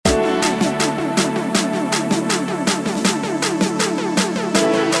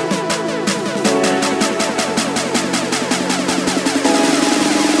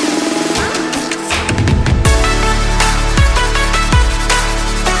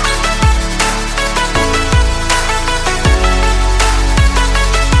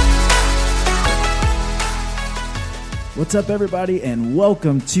What's up, everybody, and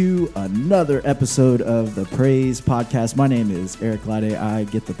welcome to another episode of the Praise Podcast. My name is Eric Lade. I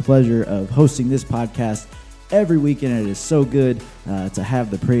get the pleasure of hosting this podcast every week, and it is so good to have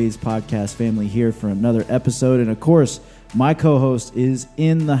the Praise Podcast family here for another episode. And, of course, my co-host is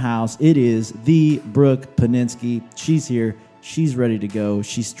in the house. It is the Brooke Paninsky. She's here. She's ready to go.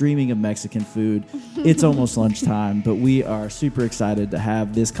 She's streaming of Mexican food. It's almost lunchtime, but we are super excited to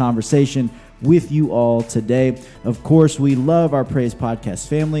have this conversation with you all today. Of course, we love our Praise Podcast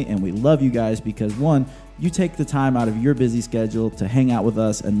family, and we love you guys because, one, you take the time out of your busy schedule to hang out with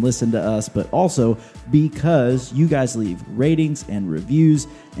us and listen to us, but also because you guys leave ratings and reviews,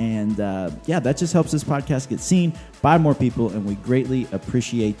 and that just helps this podcast get seen by more people, and we greatly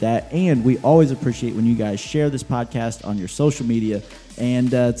appreciate that. And we always appreciate when you guys share this podcast on your social media, and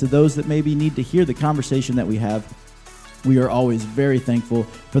to those that maybe need to hear the conversation that we have, we are always very thankful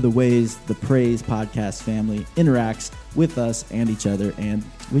for the ways the Praise Podcast family interacts with us and each other, and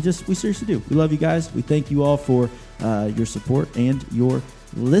we seriously do. We love you guys. We thank you all for your support and your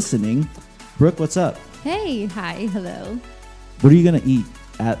listening. Brooke, what's up? Hey, hi, hello. What are you going to eat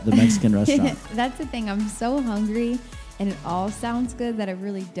at the Mexican restaurant? That's the thing. I'm so hungry, and it all sounds good that I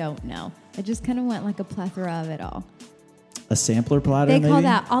really don't know. I just kind of want like a plethora of it all. A sampler platter, They maybe? call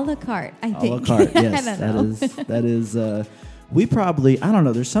that a la carte, I think. A la carte, yes. I don't know. That is, we probably, I don't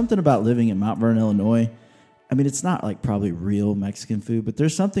know, there's something about living in Mount Vernon, Illinois. I mean, it's not like probably real Mexican food, but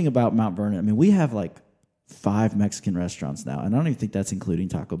there's something about Mount Vernon. I mean, we have like 5 Mexican restaurants now, and I don't even think that's including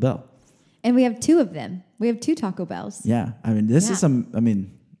Taco Bell. And we have 2 of them. We have 2 Taco Bells. Yeah. I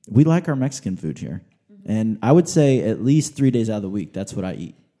mean, we like our Mexican food here. Mm-hmm. And I would say at least 3 days out of the week, that's what I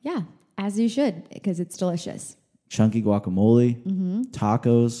eat. Yeah, as you should, because it's delicious. Chunky guacamole, mm-hmm.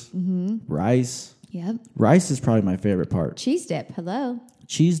 tacos, mm-hmm. rice. Yep. Rice is probably my favorite part. Cheese dip, hello.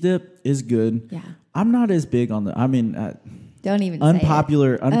 Cheese dip is good. Yeah. I'm not as big on don't even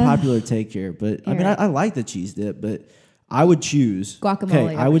unpopular take here, but I mean, I like the cheese dip, but I would choose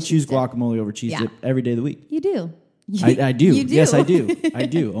guacamole. Okay, I would choose guacamole over cheese dip every day of the week. You do. I do. You do. Yes, I do. I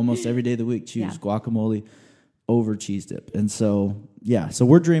do. Almost every day of the week, choose guacamole over cheese dip. And so, so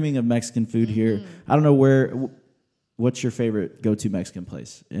we're dreaming of Mexican food here. I don't know what's your favorite go-to Mexican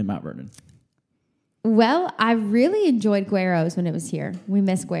place in Mount Vernon? Well, I really enjoyed Guero's when it was here. We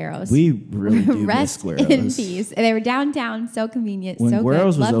miss Guero's. We really do miss Guero's. In peace. And they were downtown, so convenient, when so Guero's good.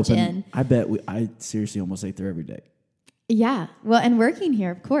 was Loved open, gin. I seriously almost ate there every day. Yeah. Well, and working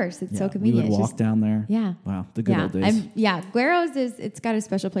here, of course. It's so convenient. We would walk down there. Yeah. Wow. The good old days. Guero's it's got a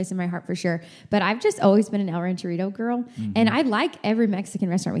special place in my heart for sure. But I've just always been an El Rancherito girl. Mm-hmm. And I like every Mexican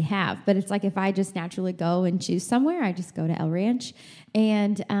restaurant we have. But it's like if I just naturally go and choose somewhere, I just go to El Ranch.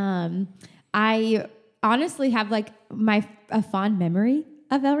 And I honestly have like a fond memory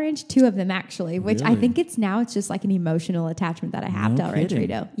of El Ranch, 2 of them actually, which I think it's just like an emotional attachment that I have to El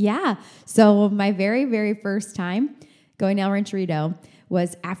Rancherito. Yeah. So my very, very first time going to El Rancherito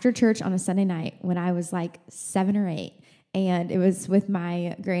was after church on a Sunday night when I was like 7 or 8. And it was with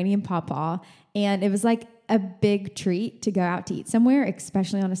my granny and pawpaw. And it was like a big treat to go out to eat somewhere,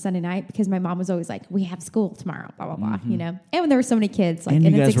 especially on a Sunday night, because my mom was always like, we have school tomorrow, blah, blah, blah, you know? And when there were so many kids, like, and you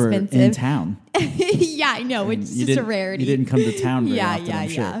it's guys expensive. Were in town. Yeah, I know. It's just a rarity. You didn't come to town very often, I'm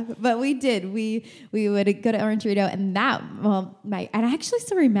sure. Yeah. But we did. We would go to El Rancherito, and and I actually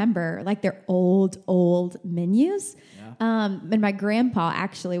still remember like their old menus. And my grandpa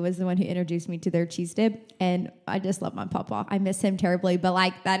actually was the one who introduced me to their cheese dip, and I just love my pawpaw. I miss him terribly, but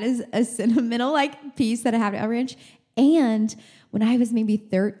like that is a sentimental like piece that I have at El Ranch. And when I was maybe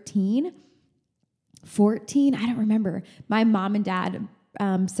 13, 14, I don't remember, my mom and dad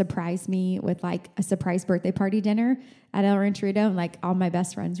surprised me with like a surprise birthday party dinner at El Rancherito, and like all my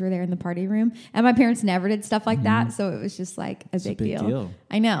best friends were there in the party room, and my parents never did stuff like that, so it was just like a big deal.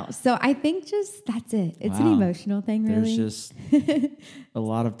 I know. So I think just that's it. It's an emotional thing, really. There's just a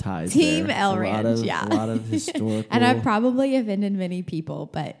lot of ties. Team there. El Ranch, a lot of historical. And I probably offended many people,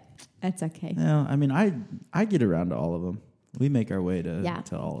 but that's okay. No, I mean I get around to all of them. We make our way to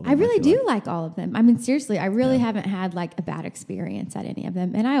all of them. I really do like all of them. I mean, seriously, I really haven't had like a bad experience at any of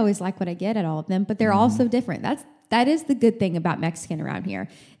them. And I always like what I get at all of them, but they're all so different. That is the good thing about Mexican around here,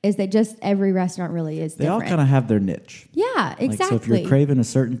 is that just every restaurant really is different. They all kind of have their niche. Yeah, exactly. Like, so if you're craving a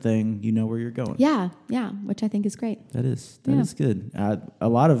certain thing, you know where you're going. Yeah, which I think is great. That is good. I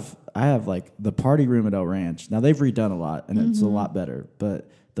have like the party room at El Ranch. Now they've redone a lot, and it's a lot better, but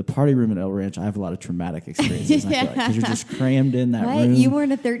the party room at El Ranch, I have a lot of traumatic experiences. Because you're just crammed in that room. You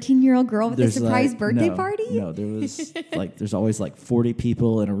weren't a 13-year-old girl with a surprise birthday party? No, there was there's always like 40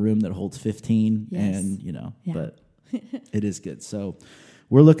 people in a room that holds 15, and but it is good. So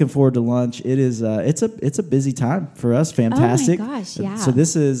we're looking forward to lunch. It is it's a busy time for us. Fantastic. Oh my gosh, yeah. So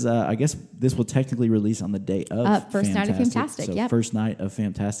this is I guess this will technically release on the day of first night of Fantastic. So yep. first night of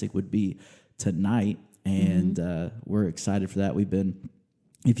Fantastic would be tonight, and we're excited for that.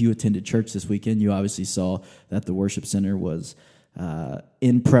 If you attended church this weekend, you obviously saw that the worship center was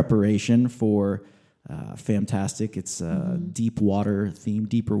in preparation for Fantastic. It's deep water theme.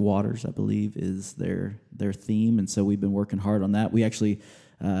 Deeper Waters, I believe, is their theme, and so we've been working hard on that. We actually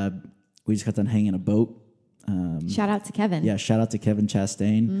we just got done hanging a boat. Shout out to Kevin. Yeah, shout out to Kevin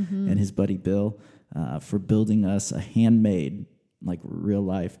Chastain and his buddy Bill for building us a handmade, like, real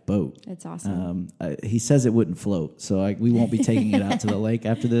life boat. It's awesome. He says it wouldn't float, so we won't be taking it out to the lake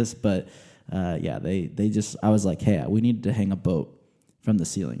after this. But they just, I was like, hey, we need to hang a boat from the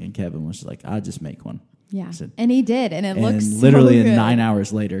ceiling, and Kevin was just like, I'll just make one. Yeah, said, and he did, and it looks literally so good. 9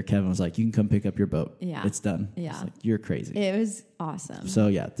 hours later, Kevin was like, you can come pick up your boat. Yeah, it's done. Yeah, like, you're crazy. It was awesome. So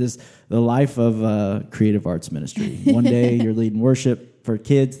yeah, the life of creative arts ministry. One day you're leading worship for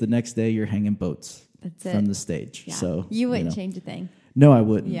kids, the next day you're hanging boats. That's it. From the stage. Yeah. So you wouldn't change a thing. No, I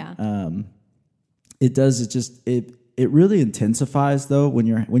wouldn't. Yeah. It does. It really intensifies though when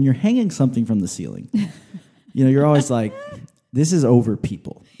you're hanging something from the ceiling. You're always like, this is over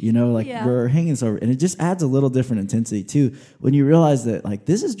people. We're hanging this over, and it just adds a little different intensity too when you realize that, like,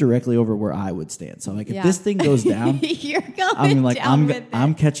 this is directly over where I would stand. So, like, if this thing goes down, you're going down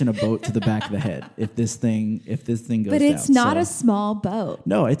I'm catching a boat to the back of the head if this thing goes down. But it's not a small boat.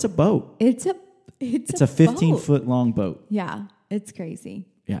 No, it's a boat. It's a 15-foot long boat. Yeah, it's crazy.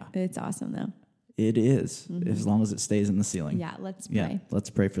 Yeah, it's awesome though. It is, as long as it stays in the ceiling. Yeah, let's pray. Yeah, let's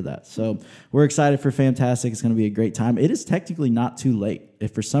pray for that. So we're excited for Fantastic. It's going to be a great time. It is technically not too late.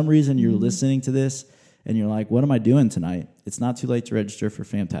 If for some reason you're listening to this and you're like, what am I doing tonight? It's not too late to register for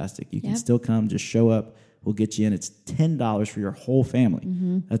Fantastic. You can still come. Just show up. We'll get you in. It's $10 for your whole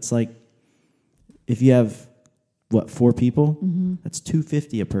family. That's like, if you have, 4 people? That's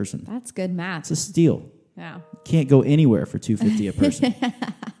 $250 a person. That's good math. It's a steal. Yeah. Can't go anywhere for $250 a person.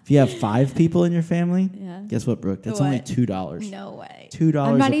 If you have 5 people in your family, guess what, Brooke? That's only $2. No way. $2 a person.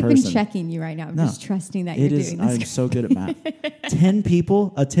 I'm not even checking you right now. I'm just trusting that you're doing this. I'm so good at math. 10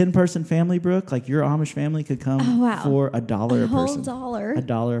 people, a 10-person family, Brooke, like your Amish family could come for $1 a person.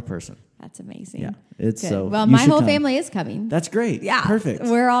 $1 a person. That's amazing. Yeah, it's good. so. Well, my whole family is coming. That's great. Yeah, perfect.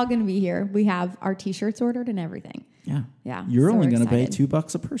 We're all going to be here. We have our T-shirts ordered and everything. Yeah, yeah. You're only going to pay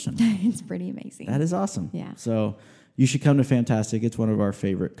 $2 a person. It's pretty amazing. That is awesome. Yeah. So you should come to Fantastic. It's one of our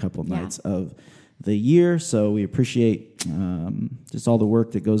favorite couple nights of the year. So we appreciate just all the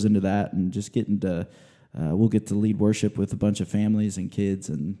work that goes into that, and just getting to. We'll get to lead worship with a bunch of families and kids,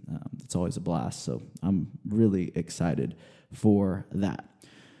 and it's always a blast. So I'm really excited for that.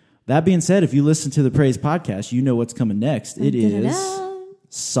 That being said, if you listen to the Praise Podcast, you know what's coming next. It is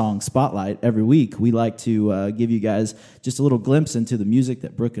Song Spotlight. Every week, we like to give you guys just a little glimpse into the music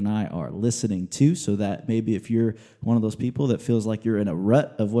that Brooke and I are listening to, so that maybe if you're one of those people that feels like you're in a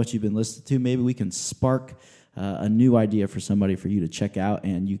rut of what you've been listening to, maybe we can spark a new idea for somebody for you to check out,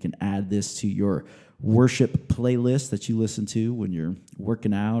 and you can add this to your worship playlist that you listen to when you're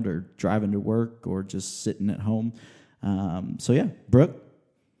working out or driving to work or just sitting at home. So yeah, Brooke,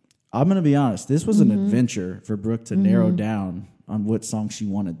 I'm going to be honest. This was an adventure for Brooke to narrow down on what song she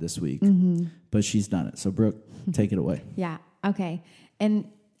wanted this week, but she's done it. So Brooke, take it away. Yeah. Okay. And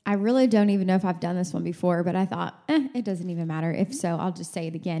I really don't even know if I've done this one before, but I thought, it doesn't even matter. If so, I'll just say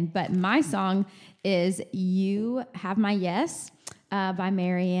it again. But my song is You Have My Yes by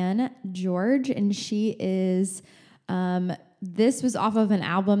Marianne George. And she is, this was off of an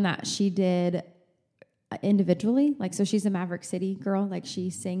album that she did individually. Like, so she's a Maverick City girl. Like, she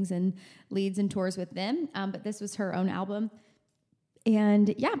sings and leads and tours with them. But this was her own album.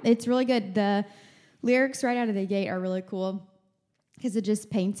 And yeah, it's really good. The lyrics right out of the gate are really cool, because it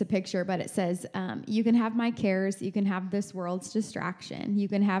just paints a picture. But it says, you can have my cares, you can have this world's distraction, you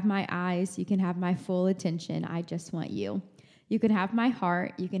can have my eyes, you can have my full attention, I just want you. You can have my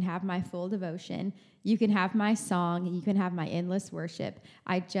heart, you can have my full devotion, you can have my song, you can have my endless worship,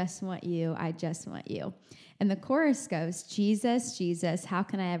 I just want you, I just want you. And the chorus goes, Jesus, Jesus, how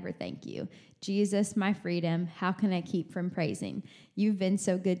can I ever thank you? Jesus, my freedom, how can I keep from praising? You've been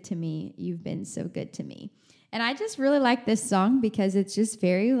so good to me, you've been so good to me. And I just really like this song because it's just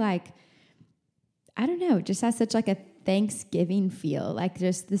very, like, I don't know, it just has such like a Thanksgiving feel, like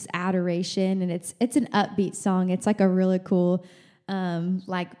just this adoration. And it's an upbeat song. It's like a really cool,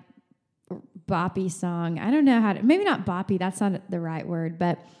 like boppy song. I don't know how to, maybe not boppy, that's not the right word,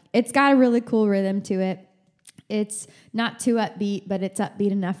 but it's got a really cool rhythm to it. It's not too upbeat, but it's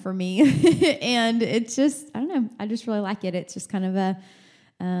upbeat enough for me. And it's just, I don't know, I just really like it. It's just kind of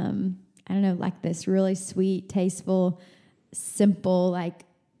I don't know, like this really sweet, tasteful, simple, like,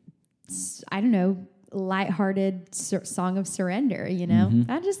 I don't know, lighthearted song of surrender, you know?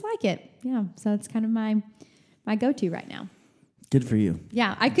 I just like it. Yeah. So it's kind of my go-to right now. Good for you.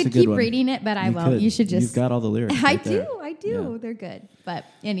 Yeah. I could keep reading it, but I won't. You should just. You've got all the lyrics. I do. Yeah. They're good. But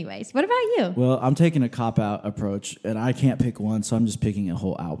anyways, what about you? Well, I'm taking a cop-out approach, and I can't pick one, so I'm just picking a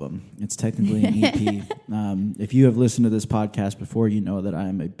whole album. It's technically an EP. If you have listened to this podcast before, you know that I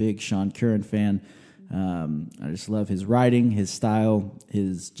am a big Sean Curran fan. I just love his writing, his style,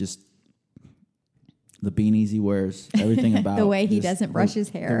 the beanies he wears, everything about the way he doesn't brush his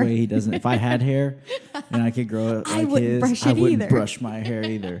hair. The way he doesn't. If I had hair and I could grow it like his, I wouldn't brush my hair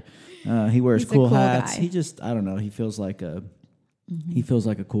either. He wears cool hats. Guy. He just, I don't know. He feels like a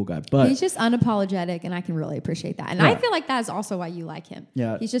cool guy. But he's just unapologetic, and I can really appreciate that. And I feel like that is also why you like him.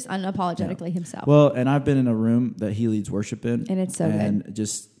 Yeah, he's just unapologetically himself. Well, and I've been in a room that he leads worship in, and it's so good. And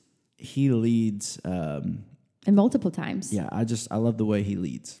just he leads. And multiple times. Yeah, I love the way he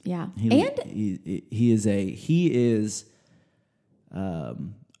leads. Yeah. He is I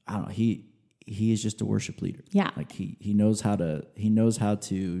don't know, he is just a worship leader. Yeah. Like he knows how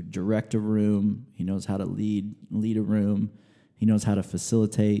to direct a room, he knows how to lead a room, he knows how to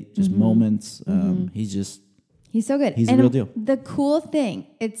facilitate just moments. He's so good. He's a real deal. The cool thing,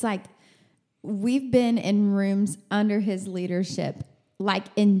 it's like we've been in rooms under his leadership, like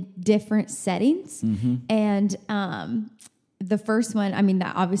in different settings. And the first one, I mean,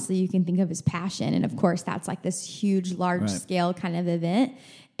 that obviously you can think of as Passion. And of course, that's like this huge, large scale kind of event.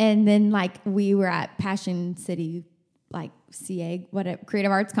 And then like we were at Passion City, like CA,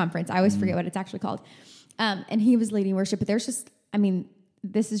 Creative Arts Conference. I always forget what it's actually called. And he was leading worship, but there's just, I mean,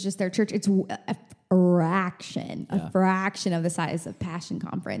 this is just their church. It's a fraction of the size of Passion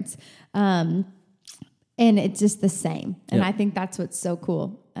Conference. And it's just the same. And I think that's what's so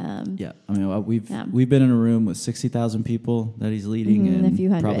cool. I mean, we've been in a room with 60,000 people that he's leading, and a few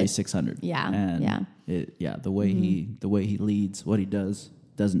hundred. probably 600. Yeah, and the way he leads, what he does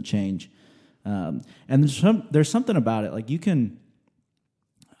doesn't change. And there's something about it. Like you can,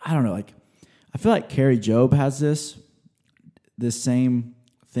 I don't know. Like I feel like Carrie Job has this same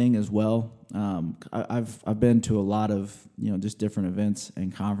thing as well. I've been to a lot of just different events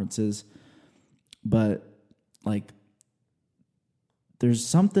and conferences. But like, there's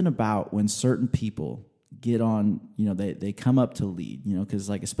something about when certain people get on, they come up to lead, because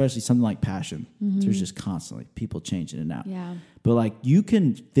like, especially something like Passion, there's just constantly people changing it out. Yeah. But like, you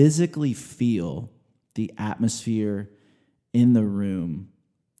can physically feel the atmosphere in the room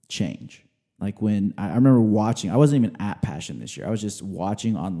change. Like when I remember watching, I wasn't even at Passion this year. I was just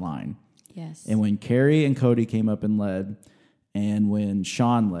watching online. Yes. And when Carrie and Cody came up and led, and when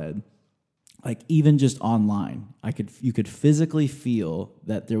Sean led, like even just online, you could physically feel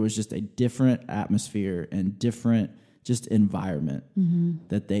that there was just a different atmosphere and different just environment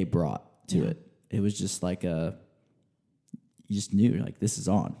that they brought to it. It was just like you just knew like this is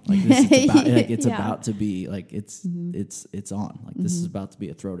on. Like this is about like it's about to be like it's on. Like this is about to be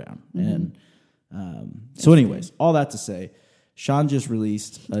a throwdown. And so anyways, all that to say, Sean just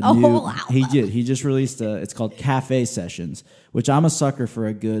released a new. He just released it's called Cafe Sessions, which I'm a sucker for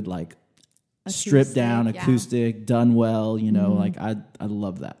a good like stripped down acoustic done well, like I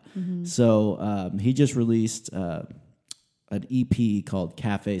love that. So he just released an EP called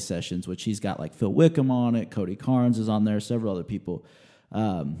Cafe Sessions, which he's got like Phil Wickham on it, Cody Carnes is on there, several other people,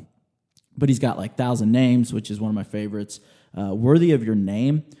 but he's got like 1,000 Names, which is one of my favorites, Worthy of Your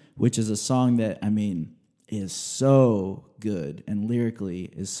Name, which is a song that I mean is so good and lyrically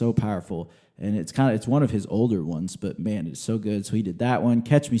is so powerful. And it's one of his older ones, but man, it's so good. So he did that one.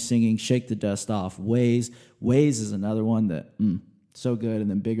 Catch Me Singing, Shake the Dust Off, Ways. Ways is another one that so good, and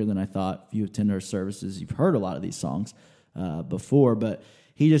then Bigger Than I Thought. If you attend our services, you've heard a lot of these songs before, but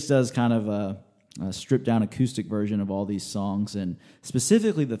he just does kind of a stripped down acoustic version of all these songs, and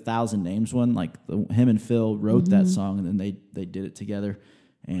specifically the 1,000 Names one. Like him and Phil wrote that song, and then they did it together,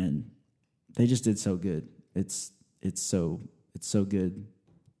 and they just did so good. It's so good.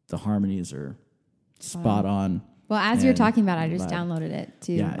 The harmonies are spot on. Well, as you're talking about it, I just downloaded it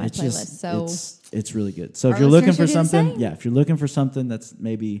to my playlist. So it's really good. So if you're looking for something, if you're looking for something that's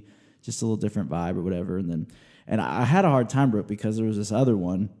maybe just a little different vibe or whatever, and I had a hard time, Brooke, because there was this other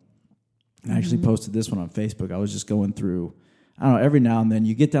one. I actually posted this one on Facebook. I was just going through, I don't know, every now and then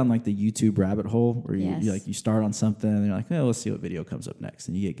you get down like the YouTube rabbit hole where you start on something and you're like, let's see what video comes up next,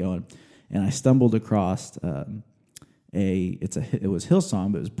 and you get going. And I stumbled across it was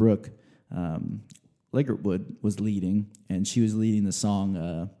Hillsong, but it was Brooke Ligertwood was leading, and she was leading the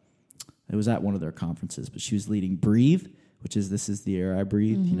song. It was at one of their conferences, but she was leading "Breathe," which is "This Is the Air I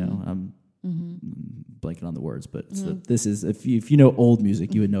Breathe." You know, I'm blanking on the words, but it's this is if you know old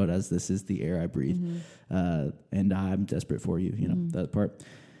music, you would know it as "This Is the Air I Breathe," and I'm desperate for you. You know that part.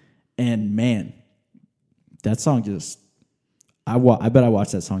 And man, that song just I bet I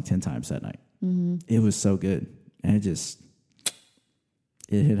watched that song 10 times that night. It was so good, and it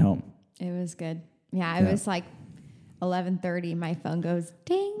hit home. It was good. Yeah, it was like 11:30. My phone goes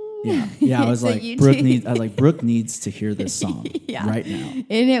ding. Yeah. I was like, Brooke needs to hear this song right now. And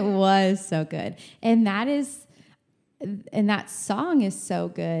it was so good. And that song is so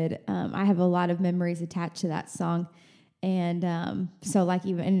good. I have a lot of memories attached to that song. And so like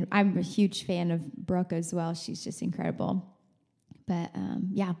and I'm a huge fan of Brooke as well. She's just incredible. But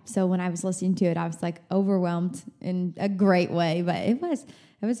so when I was listening to it, I was like overwhelmed in a great way. But it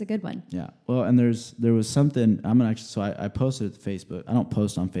was a good one. Yeah. Well, and there was something I posted it to Facebook. I don't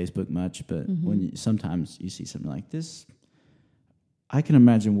post on Facebook much, but sometimes you see something like this, I can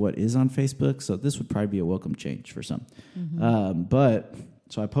imagine what is on Facebook. So this would probably be a welcome change for some. But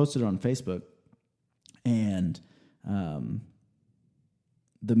so I posted it on Facebook, and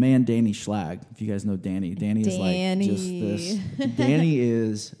the man Danny Schlag, if you guys know Danny is like just this. Danny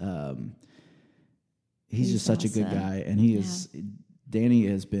is he's just such awesome. A good guy, and Danny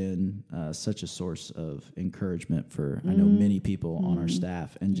has been such a source of encouragement for I know many people on our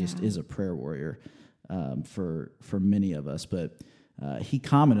staff, and just is a prayer warrior for many of us. But he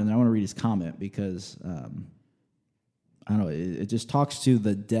commented, and I want to read his comment because I don't know, it just talks to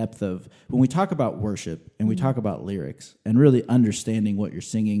the depth of when we talk about worship and we talk about lyrics and really understanding what you're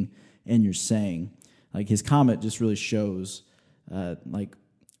singing and you're saying. Like his comment just really shows like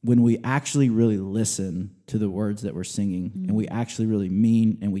when we actually really listen to the words that we're singing and we actually really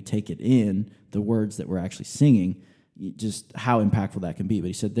mean and we take it in the words that we're actually singing, just how impactful that can be. But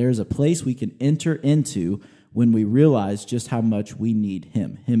he said there's a place we can enter into when we realize just how much we need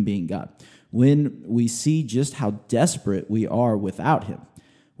him being God. When we see just how desperate we are without him,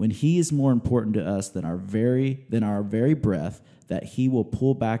 when he is more important to us than our very breath, that he will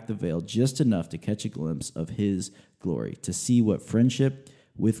pull back the veil just enough to catch a glimpse of his glory, to see what friendship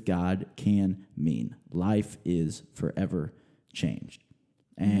with God can mean. Life is forever changed.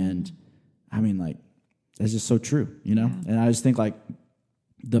 And I mean, like, that's just so true, you know? Yeah. And I just think like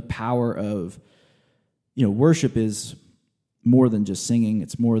the power of, worship is more than just singing.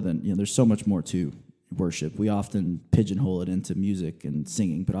 It's more than, there's so much more to worship. We often pigeonhole it into music and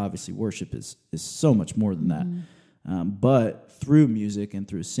singing, but obviously worship is so much more than that. But through music and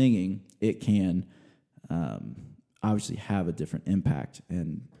through singing, it can obviously have a different impact.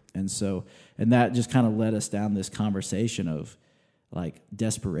 And that just kind of led us down this conversation of like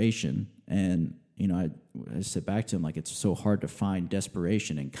desperation. And, I sit back to him, like, it's so hard to find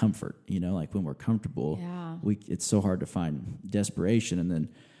desperation and comfort, like when we're comfortable, it's so hard to find desperation. And then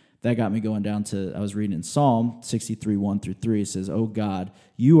that got me going down to, I was reading in Psalm 63, 1-3, it says, "Oh God,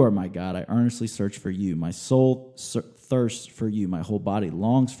 you are my God. I earnestly search for you. My soul thirsts for you. My whole body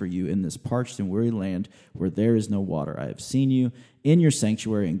longs for you in this parched and weary land where there is no water. I have seen you in your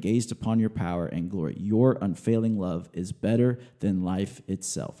sanctuary and gazed upon your power and glory. Your unfailing love is better than life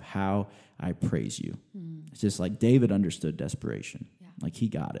itself. How I praise you." It's just like David understood desperation. Yeah. Like he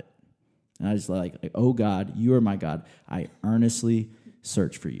got it. And I just like, "Oh God, you are my God. I earnestly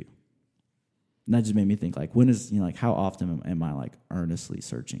search for you." And that just made me think, like, when is, like, how often am I, like, earnestly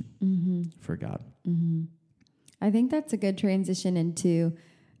searching for God? I think that's a good transition into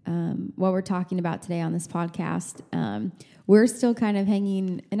what we're talking about today on this podcast. We're still kind of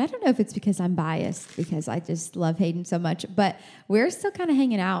hanging, and I don't know if it's because I'm biased, because I just love Hayden so much, but we're still kind of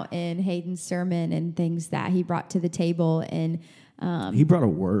hanging out in Hayden's sermon and things that he brought to the table. And he brought a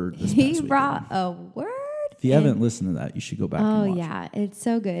word this past weekend. He brought a word? If you haven't listened to that, you should go back and watch. Oh, yeah. It's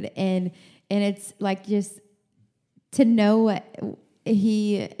so good. And it's like just to know what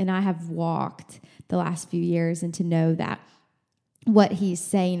he and I have walked the last few years, and to know that what he's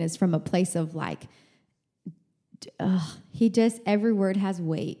saying is from a place of like, every word has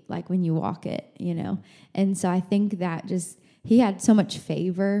weight, like when you walk it, And so I think that just, he had so much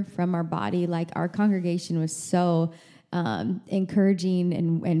favor from our body. Like our congregation was so encouraging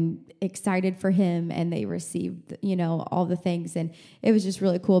and excited for him, and they received, all the things, and it was just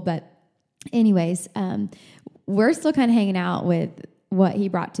really cool. But anyways, we're still kind of hanging out with what he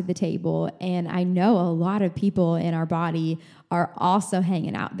brought to the table. And I know a lot of people in our body are also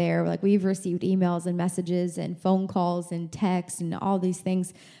hanging out there. Like we've received emails and messages and phone calls and texts and all these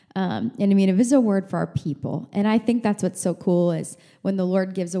things And I mean, it is a word for our people. And I think that's what's so cool is when the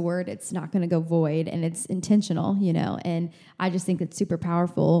Lord gives a word, it's not going to go void and it's intentional, and I just think it's super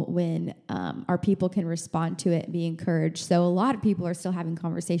powerful when our people can respond to it and be encouraged. So a lot of people are still having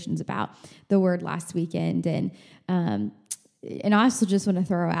conversations about the word last weekend. And I also just want to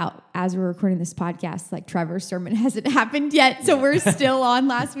throw out, as we're recording this podcast, like Trevor's sermon hasn't happened yet, so we're still on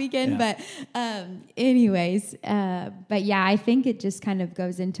last weekend. Yeah. But yeah, I think it just kind of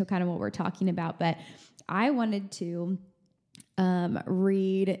goes into kind of what we're talking about. But I wanted to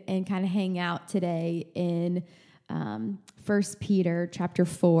read and kind of hang out today in 1 Peter chapter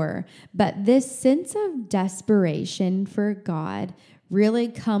 4. But this sense of desperation for God really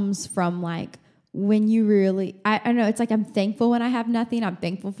comes from like, when you really, I don't know, it's like I'm thankful when I have nothing. I'm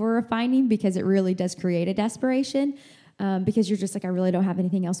thankful for refining because it really does create a desperation because you're just like, I really don't have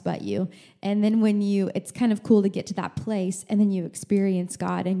anything else but you. And then it's kind of cool to get to that place and then you experience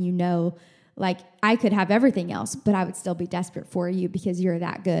God and like I could have everything else, but I would still be desperate for you because you're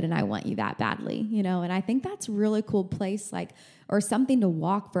that good and I want you that badly, and I think that's a really cool place, like, or something to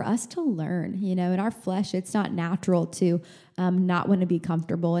walk for us to learn, in our flesh. It's not natural to not want to be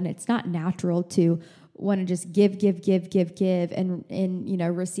comfortable, and it's not natural to want to just give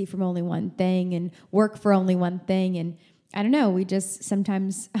and receive from only one thing and work for only one thing. And I don't know, we just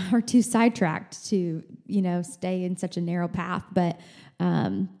sometimes are too sidetracked to, stay in such a narrow path. But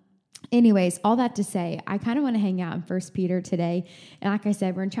anyways, all that to say, I kind of want to hang out in 1 Peter today. And like I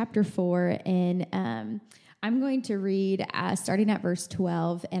said, we're in chapter 4, and I'm going to read starting at verse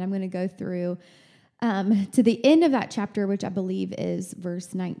 12, and I'm going to go through to the end of that chapter, which I believe is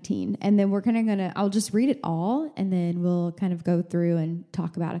verse 19. And then I'll just read it all, and then we'll kind of go through and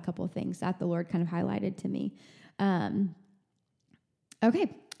talk about a couple of things that the Lord kind of highlighted to me.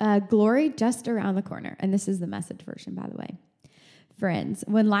 Okay, glory just around the corner. And this is the Message version, by the way. Friends,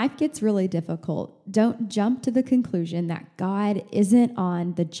 when life gets really difficult, don't jump to the conclusion that God isn't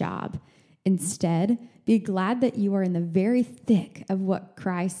on the job. Instead, be glad that you are in the very thick of what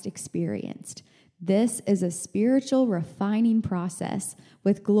Christ experienced. This is a spiritual refining process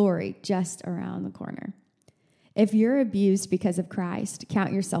with glory just around the corner. If you're abused because of Christ,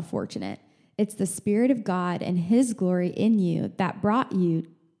 count yourself fortunate. It's the Spirit of God and His glory in you that brought you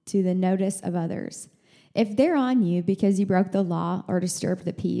to the notice of others. If they're on you because you broke the law or disturbed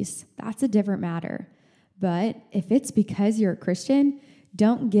the peace, that's a different matter. But if it's because you're a Christian,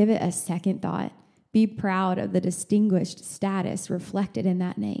 don't give it a second thought. Be proud of the distinguished status reflected in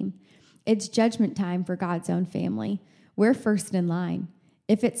that name. It's judgment time for God's own family. We're first in line.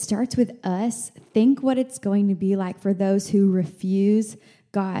 If it starts with us, think what it's going to be like for those who refuse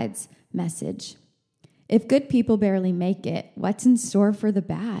God's message. If good people barely make it, what's in store for the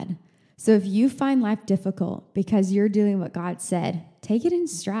bad? So if you find life difficult because you're doing what God said, take it in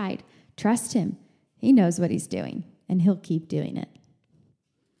stride. Trust Him. He knows what He's doing, and He'll keep doing it.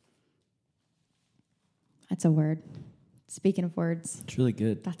 That's a word. Speaking of words. It's really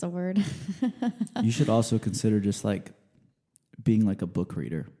good. That's a word. You should also consider just like being like a book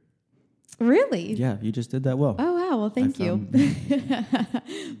reader. Really? Yeah, you just did that well. Oh, wow. Well, thank you.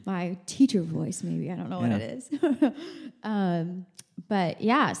 My teacher voice, maybe. I don't know what it is. But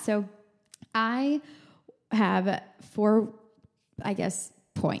yeah, so I have 4,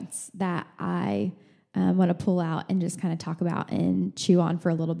 points that I want to pull out and just kind of talk about and chew on for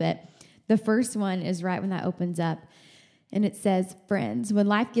a little bit. The first one is right when that opens up, and it says, friends, when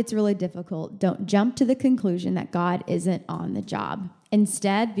life gets really difficult, don't jump to the conclusion that God isn't on the job.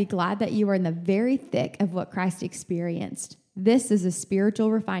 Instead, be glad that you are in the very thick of what Christ experienced. This is a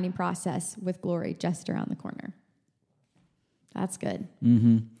spiritual refining process with glory just around the corner. That's good.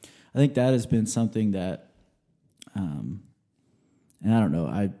 Mm-hmm. I think that has been something that, and I don't know,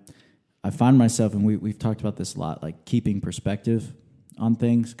 I find myself, and we've talked about this a lot, like keeping perspective on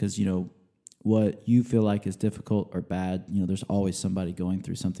things, because, what you feel like is difficult or bad, there's always somebody going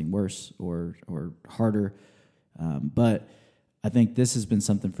through something worse or harder. But I think this has been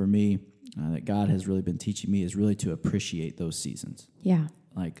something for me that God has really been teaching me, is really to appreciate those seasons. Yeah.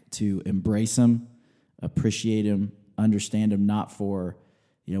 Like to embrace them, appreciate them, understand them, not for,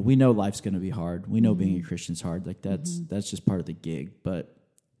 we know life's going to be hard. We know being a Christian's hard. Like that's just part of the gig, but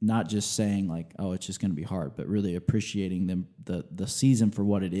not just saying like, oh, it's just going to be hard, but really appreciating them, the season for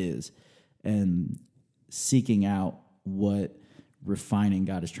what it is, and seeking out what refining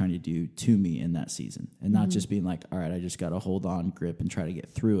God is trying to do to me in that season, and not just being like, all right, I just got to hold on, grip, and try to get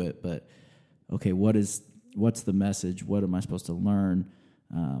through it. But okay, what's the message? What am I supposed to learn?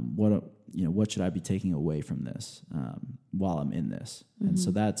 What should I be taking away from this while I'm in this? And so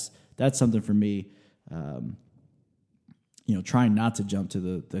that's something for me. trying not to jump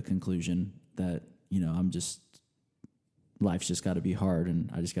to the conclusion that, life's just got to be hard and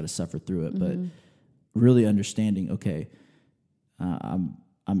I just got to suffer through it. But really understanding, okay, now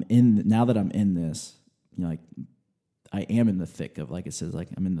that I'm in this, like I am in the thick of, like it says, like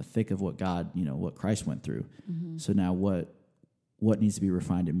I'm in the thick of what God, what Christ went through. So now what needs to be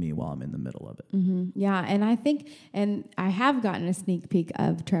refined in me while I'm in the middle of it? Yeah. And I think, and I have gotten a sneak peek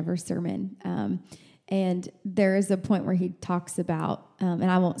of Trevor's sermon. And there is a point where he talks about, and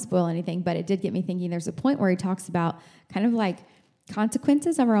I won't spoil anything, but it did get me thinking, there's a point where he talks about kind of like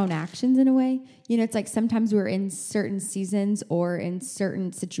consequences of our own actions in a way. It's like sometimes we're in certain seasons or in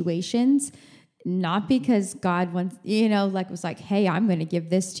certain situations, not because God wants, was like, hey, I'm going to give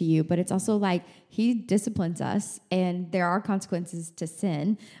this to you, but it's also like he disciplines us and there are consequences to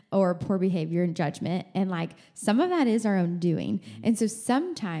sin or poor behavior and judgment. And like some of that is our own doing. And so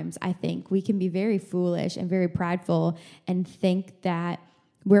sometimes I think we can be very foolish and very prideful and think that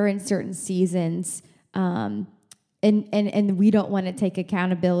we're in certain seasons, and we don't want to take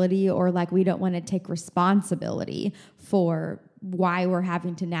accountability or like we don't want to take responsibility for why we're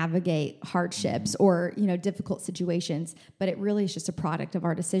having to navigate hardships or, difficult situations. But it really is just a product of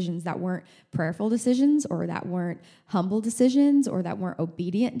our decisions that weren't prayerful decisions or that weren't humble decisions or that weren't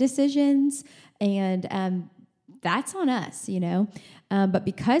obedient decisions. And that's on us, But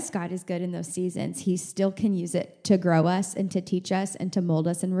because God is good in those seasons, he still can use it to grow us and to teach us and to mold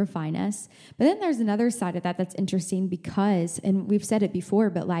us and refine us. But then there's another side of that that's interesting because, and we've said it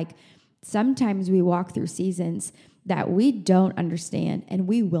before, but like sometimes we walk through seasons that we don't understand and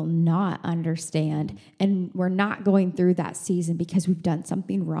we will not understand. And we're not going through that season because we've done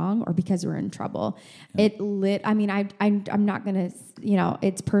something wrong or because we're in trouble. Yeah. I'm not going to,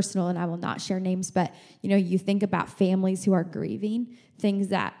 it's personal and I will not share names, but, you think about families who are grieving, things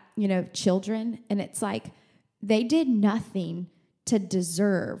that, children, and it's like they did nothing to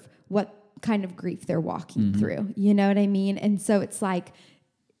deserve what kind of grief they're walking through. You know what I mean? And so it's like,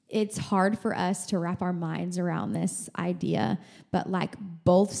 it's hard for us to wrap our minds around this idea, but like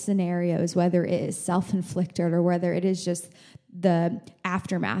both scenarios, whether it is self-inflicted or whether it is just the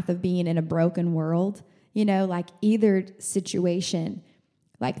aftermath of being in a broken world, like either situation,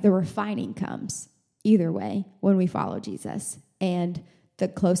 like the refining comes either way when we follow Jesus, and the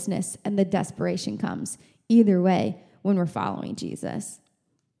closeness and the desperation comes either way when we're following Jesus.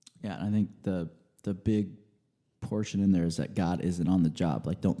 Yeah, I think the big portion in there is that God isn't on the job.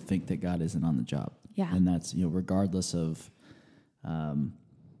 Like, don't think that God isn't on the job. Yeah. And that's, regardless of our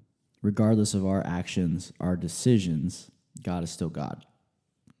actions, our decisions, God is still God.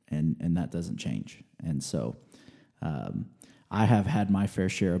 And that doesn't change. And so, I have had my fair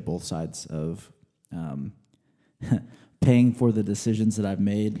share of both sides of, paying for the decisions that I've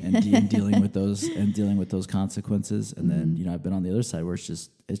made and dealing with those consequences. And then, I've been on the other side where it's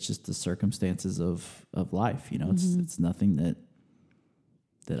just the circumstances of life. It's nothing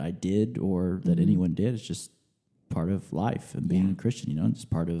that I did or that anyone did. It's just part of life and being a Christian, just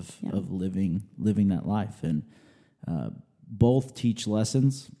part of living that life. And both teach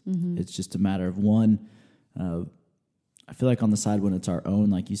lessons. It's just a matter of one, I feel like on the side when it's our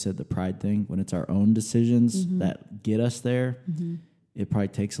own, like you said, the pride thing, when it's our own decisions that get us there, it probably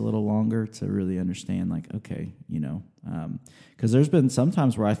takes a little longer to really understand, like, okay, because there's been some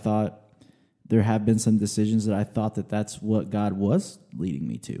times where I thought there have been some decisions that I thought that that's what God was leading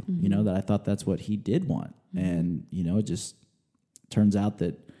me to, that I thought that's what he did want. And, it just turns out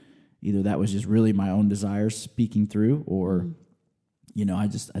that either that was just really my own desires speaking through or, I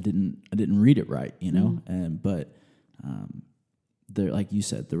didn't read it right, but there, like you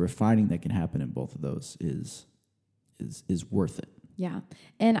said, the refining that can happen in both of those is worth it. Yeah.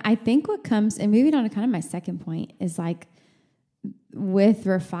 And I think what comes, and moving on to kind of my second point, is like with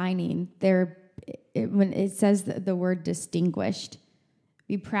refining, when it says the word distinguished,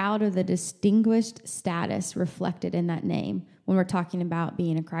 be proud of the distinguished status reflected in that name when we're talking about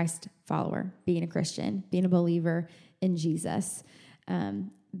being a Christ follower, being a Christian, being a believer in Jesus.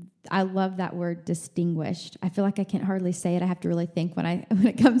 I love that word distinguished. I feel like I can't hardly say it. I have to really think when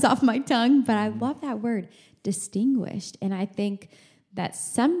it comes off my tongue, but I love that word distinguished. And I think that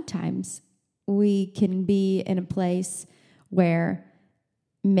sometimes we can be in a place where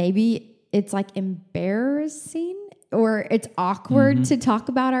maybe it's like embarrassing or it's awkward to talk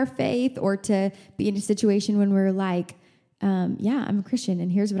about our faith or to be in a situation when we're like, I'm a Christian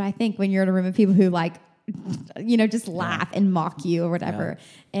and here's what I think, when you're in a room of people who like, just laugh and mock you or whatever.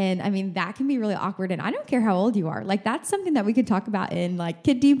 Yeah. And I mean, that can be really awkward. And I don't care how old you are. Like, that's something that we could talk about in like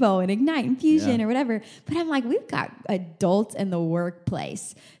Kid Depot and Ignite and Fusion or whatever. But I'm like, we've got adults in the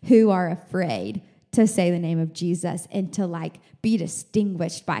workplace who are afraid to say the name of Jesus and to like be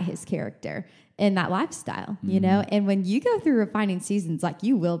distinguished by his character in that lifestyle, you know? And when you go through refining seasons, like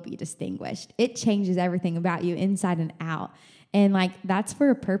you will be distinguished. It changes everything about you inside and out. And like, that's for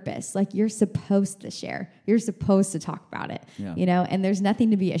a purpose. Like you're supposed to share, you're supposed to talk about it, you know, and there's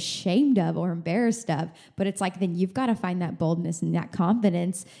nothing to be ashamed of or embarrassed of, but it's like, then you've got to find that boldness and that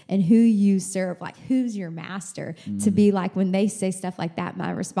confidence in who you serve, like who's your master, to be like, when they say stuff like that,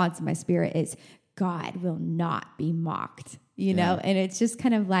 my response in my spirit is, God will not be mocked, you know? And it's just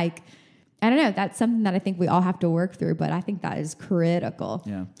kind of like, I don't know. That's something that I think we all have to work through, but I think that is critical.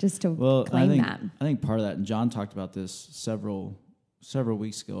 Just to claim that. I think part of that, and John talked about this several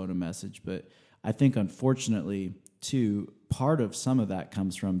weeks ago in a message, but I think unfortunately too, part of some of that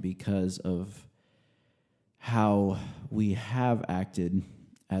comes from because of how we have acted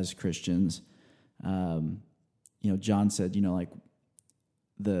as Christians. You know, John said, you know, like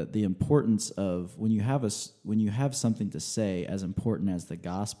the importance of when you have something to say as important as the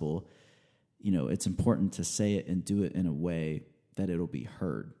gospel, you know, it's important to say it and do it in a way that it'll be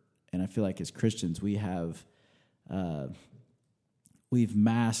heard. And I feel like as Christians, we've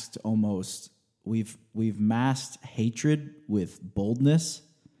masked hatred with boldness,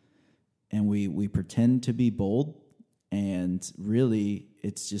 and we pretend to be bold, and really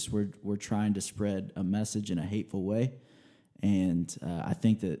it's just we're trying to spread a message in a hateful way. And I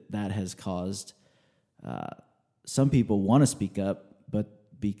think that has caused some people want to speak up, but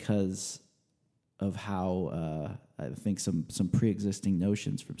because of how I think some pre-existing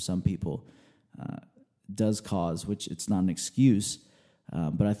notions from some people does cause, which it's not an excuse,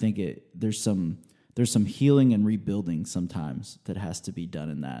 but I think there's some healing and rebuilding sometimes that has to be done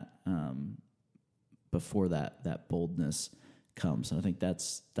in that before that boldness comes. And I think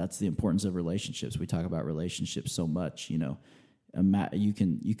that's the importance of relationships. We talk about relationships so much, you know. You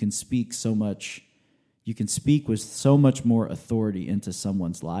can speak so much. You can speak with so much more authority into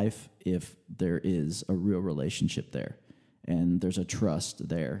someone's life if there is a real relationship there, and there's a trust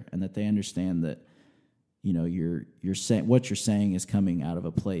there, and that they understand that, you know, you're saying what you're saying is coming out of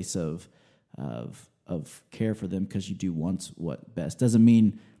a place of care for them because you do want what best. Doesn't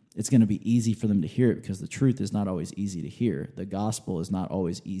mean it's going to be easy for them to hear it, because the truth is not always easy to hear. The gospel is not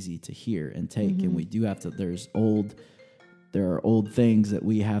always easy to hear and take, and we do have to. There are old things that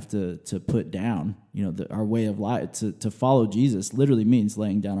we have to put down. You know, our way of life, to follow Jesus literally means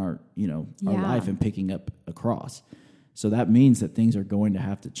laying down our life and picking up a cross. So that means that things are going to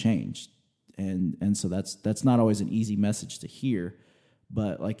have to change. And so that's not always an easy message to hear.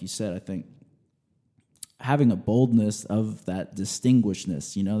 But like you said, I think having a boldness of that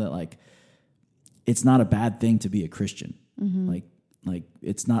distinguishedness, you know, that like, it's not a bad thing to be a Christian. Like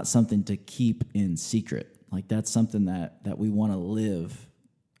it's not something to keep in secret. Like that's something that we want to live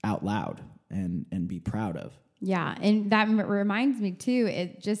out loud and be proud of. Yeah, and that reminds me too.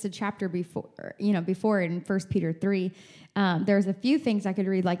 It just a chapter before in 1 Peter 3, there's a few things I could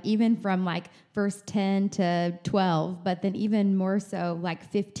read, like even from like verse 10 to 12, but then even more so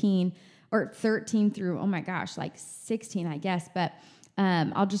like 15 or 13 through like 16, I guess. But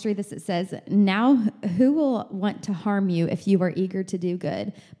I'll just read this. It says, "Now who will want to harm you if you are eager to do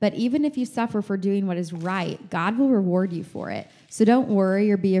good? But even if you suffer for doing what is right, God will reward you for it. So don't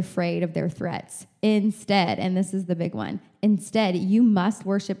worry or be afraid of their threats. Instead," and this is the big one, "instead, you must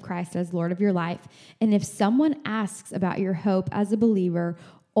worship Christ as Lord of your life. And if someone asks about your hope as a believer,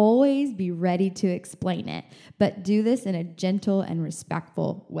 always be ready to explain it, but do this in a gentle and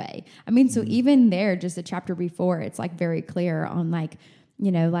respectful way." I mean, so even there, just a chapter before, it's like very clear on like,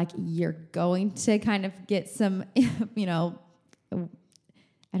 you know, like you're going to kind of get some, you know, I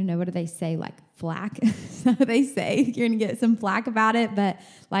don't know, what do they say? Like flack? They say you're going to get some flack about it, but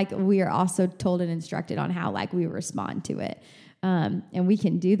like we are also told and instructed on how like we respond to it. And we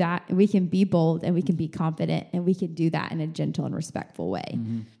can do that, and we can be bold, and we can be confident, and we can do that in a gentle and respectful way.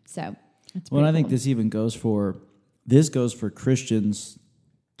 So that's I think this even goes for Christians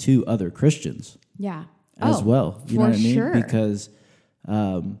to other Christians. Yeah. As well. You know what I mean? Sure. Because,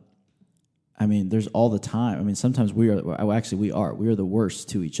 I mean, there's all the time. I mean, sometimes we are the worst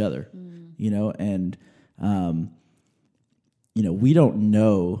to each other, you know, and, you know, we don't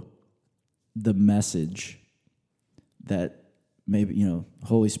know the message that maybe, you know,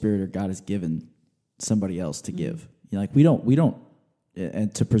 Holy Spirit or God has given somebody else to give. You know, like we don't,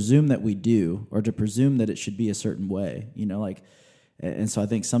 and to presume that we do, or to presume that it should be a certain way, you know, like, and so I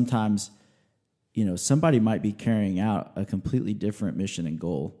think sometimes, you know, somebody might be carrying out a completely different mission and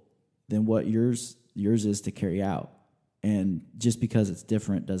goal than what yours is to carry out. And just because it's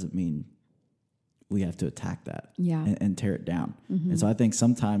different doesn't mean we have to attack that and tear it down. And so I think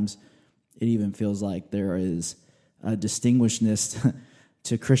sometimes it even feels like there is a distinguishedness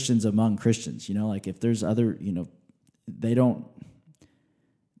to Christians among Christians. You know, like if there's other, you know, they don't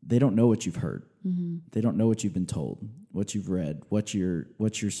know what you've heard. Mm-hmm. They don't know what you've been told, what you've read, what you're,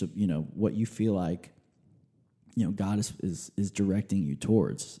 you know, what you feel like, you know, God is directing you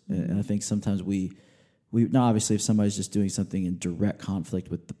towards. Mm-hmm. And I think sometimes we now obviously if somebody's just doing something in direct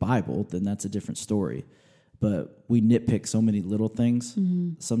conflict with the Bible, then that's a different story. But we nitpick so many little things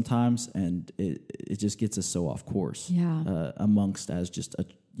sometimes, and it just gets us so off course. Yeah. Amongst as just a,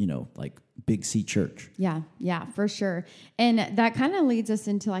 you know, like Big C church. Yeah, for sure. And that kind of leads us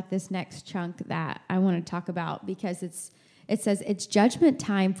into like this next chunk that I want to talk about, because it says it's judgment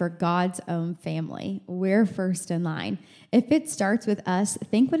time for God's own family. We're first in line. If it starts with us,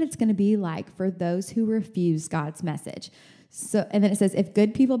 think what it's going to be like for those who refuse God's message. So, and then it says, if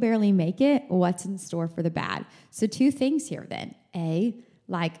good people barely make it, what's in store for the bad? So 2 things here then. A,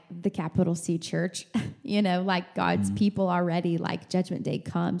 like the capital C church, you know, like God's people already, like judgment day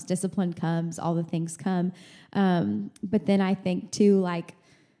comes, discipline comes, all the things come. But then I think too, like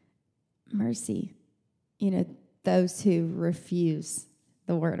mercy, you know, those who refuse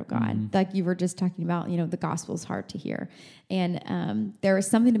the word of God. Like you were just talking about, you know, the gospel is hard to hear. And there was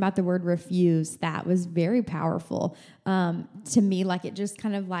something about the word refuse that was very powerful to me. Like it just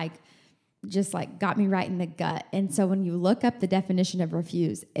kind of like, got me right in the gut. And so when you look up the definition of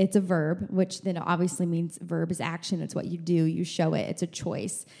refuse, it's a verb, which then obviously means verb is action. It's what you do. You show it. It's a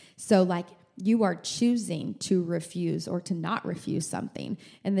choice. So like you are choosing to refuse or to not refuse something.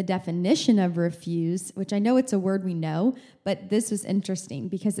 And the definition of refuse, which I know it's a word we know, but this was interesting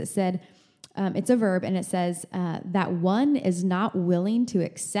because it said, it's a verb, and it says that one is not willing to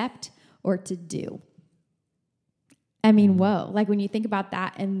accept or to do. I mean, whoa. Like when you think about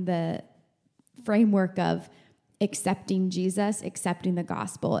that in the framework of accepting Jesus, accepting the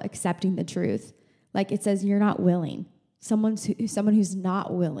gospel, accepting the truth, like it says you're not willing. Someone who's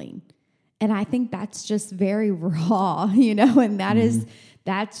not willing. And I think that's just very raw, you know, and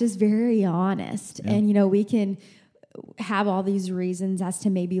that's just very honest. Yeah. And, you know, we can have all these reasons as to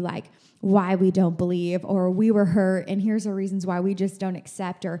maybe like why we don't believe, or we were hurt and here's the reasons why we just don't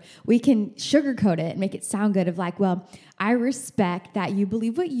accept, or we can sugarcoat it and make it sound good of like, well, I respect that you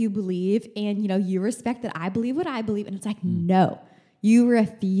believe what you believe, and, you know, you respect that I believe what I believe. And it's like, no, you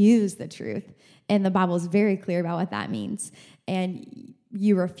refuse the truth. And the Bible is very clear about what that means. And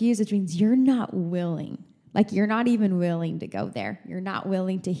you refuse, which means you're not willing. Like you're not even willing to go there. You're not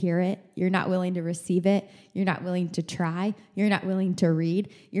willing to hear it. You're not willing to receive it. You're not willing to try. You're not willing to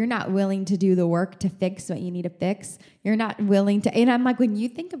read. You're not willing to do the work to fix what you need to fix. You're not willing to, and I'm like, when you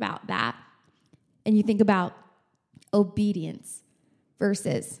think about that and you think about obedience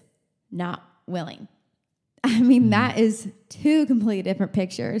versus not willing, I mean, that is 2 completely different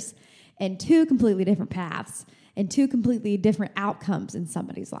pictures and 2 completely different paths and 2 completely different outcomes in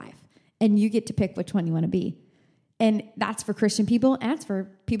somebody's life. And you get to pick which one you want to be. And that's for Christian people, and that's for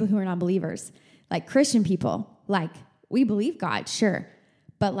people who are non-believers. Like Christian people, like we believe God, sure.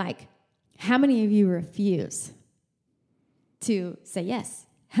 But like, how many of you refuse to say yes?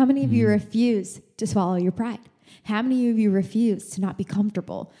 How many of you refuse to swallow your pride? How many of you refuse to not be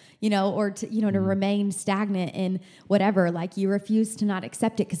comfortable, you know, or to, you know, to remain stagnant in whatever, like you refuse to not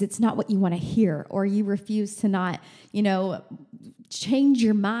accept it because it's not what you want to hear, or you refuse to not, you know, change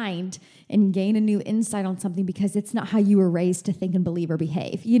your mind and gain a new insight on something because it's not how you were raised to think and believe or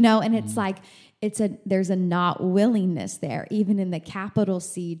behave, you know? And it's like, there's a not willingness there, even in the capital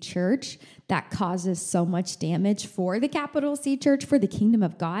C church, that causes so much damage for the capital C church, for the kingdom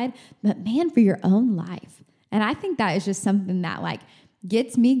of God, but man, for your own life. And I think that is just something that like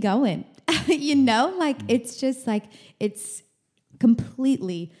gets me going, you know, like it's just like, it's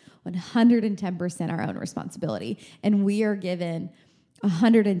completely 110% our own responsibility. And we are given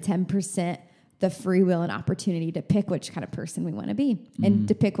 110% the free will and opportunity to pick which kind of person we want to be and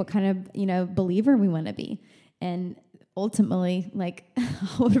to pick what kind of, you know, believer we want to be. And ultimately, like,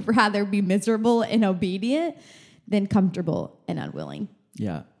 I would rather be miserable and obedient than comfortable and unwilling.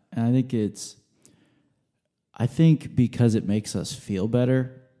 Yeah. And I think because it makes us feel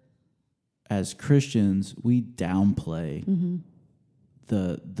better as Christians, we downplay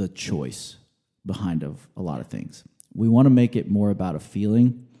the choice behind of a lot of things. We want to make it more about a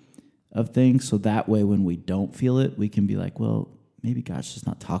feeling of things, so that way when we don't feel it, we can be like, well, maybe God's just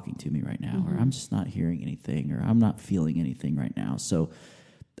not talking to me right now, or I'm just not hearing anything, or I'm not feeling anything right now. So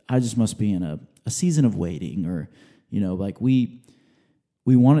I just must be in a season of waiting, or, you know, like we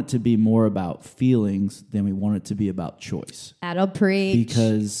want it to be more about feelings than we want it to be about choice. That'll preach.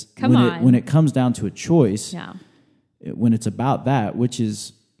 Because when it comes down to a choice, when it's about that, which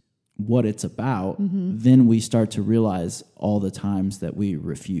is what it's about, then we start to realize all the times that we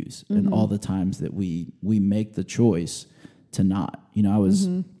refuse and all the times that we make the choice to not. You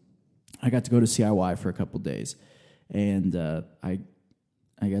know, I got to go to CIY for a couple of days, and I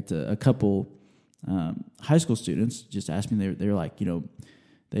got to a couple high school students just asked me. They were like, you know,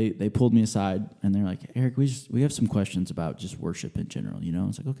 they pulled me aside and they're like, Eric, we have some questions about just worship in general. You know,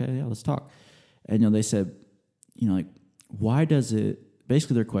 it's like, okay, yeah, let's talk. And you know, they said, you know, like, why does it?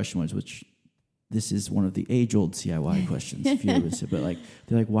 Basically, their question was, which this is one of the age-old CIY questions, if you ever see, but like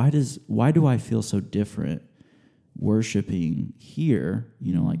they're like, why do I feel so different worshiping here?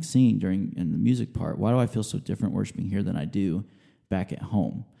 You know, like singing in the music part. Why do I feel so different worshiping here than I do back at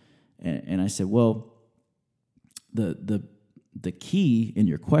home? And I said, well, the key in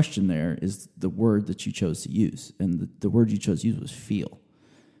your question there is the word that you chose to use, and the word you chose to use was feel.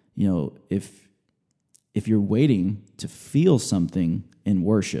 You know, if you're waiting to feel something in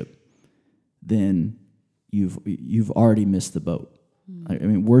worship, then you've already missed the boat. I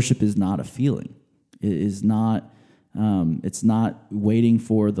mean, worship is not a feeling. It is not. It's not waiting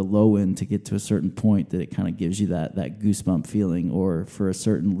for the low end to get to a certain point that it kind of gives you that goosebump feeling, or for a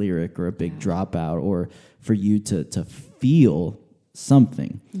certain lyric or a big dropout, or for you to feel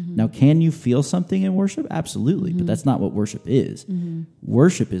something. Now, can you feel something in worship? Absolutely, but that's not what worship is.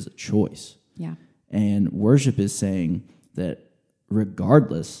 Worship is a choice. Yeah. And worship is saying that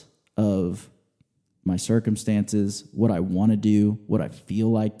regardless of my circumstances, what I want to do, what I feel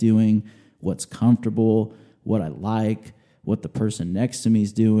like doing, what's comfortable, what I like, what the person next to me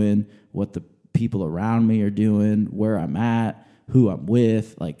is doing, what the people around me are doing, where I'm at, who I'm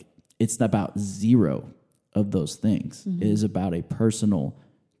with, like, it's about zero of those things. It is about a personal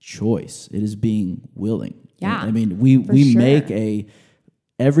choice. It is being willing. Yeah. I mean, we make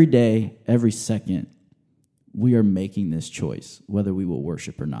every day, every second, we are making this choice, whether we will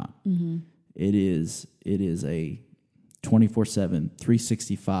worship or not. It is a 24/7,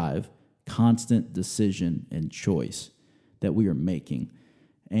 365 constant decision and choice that we are making.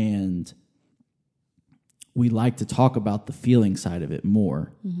 And we like to talk about the feeling side of it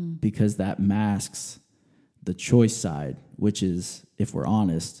more because that masks the choice side, which is, if we're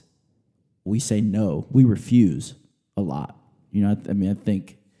honest, we say no, we refuse a lot. You know, I mean, I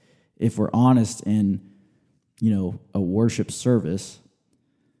think if we're honest in, you know, a worship service,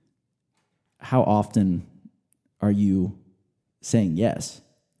 how often are you saying yes?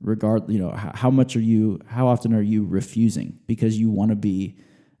 You know, how often are you refusing because you want to be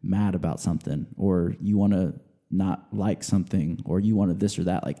mad about something, or you want to not like something, or you want to this or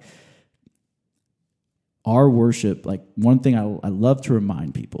that? Like, our worship, like, one thing I love to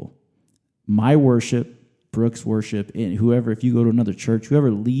remind people, my worship, Brooke's worship, and whoever, if you go to another church, whoever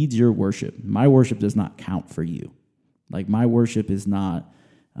leads your worship, my worship does not count for you. Like, my worship is not,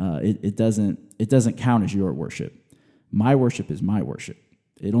 it doesn't count as your worship. My worship is my worship.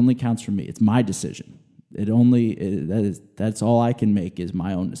 It only counts for me. It's my decision. That's all I can make is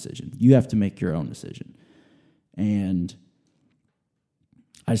my own decision. You have to make your own decision. And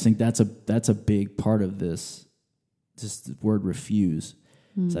I just think that's a big part of this, just the word refuse.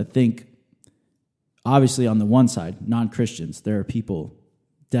 So I think, obviously, on the one side, non-Christians, there are people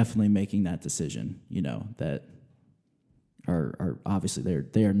definitely making that decision, you know, that are obviously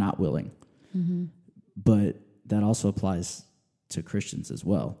they are not willing. But that also applies to Christians as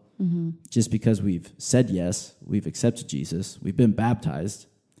well. Just because we've said yes, we've accepted Jesus, we've been baptized,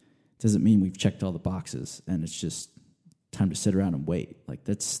 doesn't mean we've checked all the boxes and it's just time to sit around and wait. Like,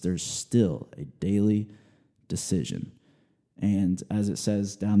 there's still a daily decision. And as it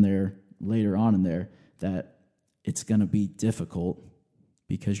says down there later on in there, that it's going to be difficult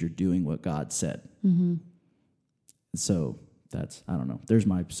because you're doing what God said. So I don't know. There's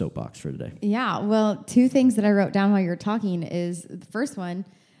my soapbox for today. Yeah. Well, two things that I wrote down while you were talking is, the first one,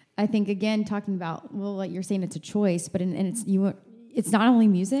 I think, again, talking about, well, what you're saying, it's a choice, but it's not only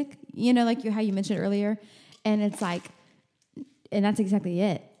music, you know, like how you mentioned earlier, and it's like, and that's exactly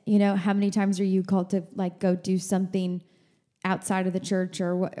it. You know, how many times are you called to, like, go do something outside of the church,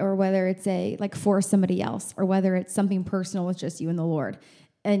 or whether it's for somebody else, or whether it's something personal with just you and the Lord.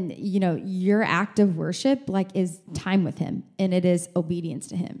 And, you know, your act of worship, like, is time with him, and it is obedience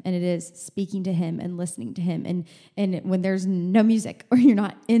to him, and it is speaking to him and listening to him. And when there's no music, or you're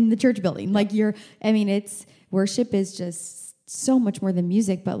not in the church building, like, it's worship is just so much more than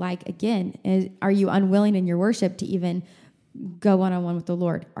music. But, like, again, are you unwilling in your worship to even go one-on-one with the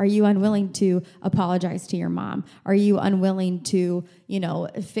Lord? Are you unwilling to apologize to your mom? Are you unwilling to, you know,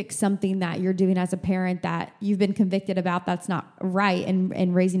 fix something that you're doing as a parent that you've been convicted about that's not right,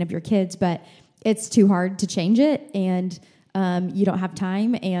 and raising up your kids, but it's too hard to change it? And you don't have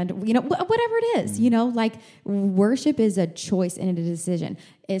time, and you know, whatever it is, you know, like worship is a choice and a decision.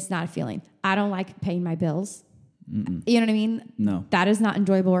 It's not a feeling. I don't like paying my bills. Mm-mm. You know what I mean? No. That is not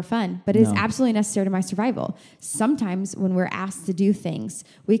enjoyable or fun, but it is absolutely necessary to my survival. Sometimes when we're asked to do things,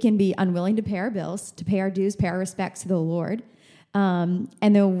 we can be unwilling to pay our bills, to pay our dues, pay our respects to the Lord. And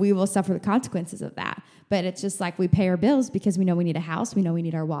then we will suffer the consequences of that. But it's just like we pay our bills because we know we need a house. We know we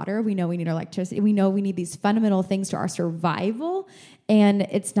need our water. We know we need our electricity. We know we need these fundamental things to our survival. And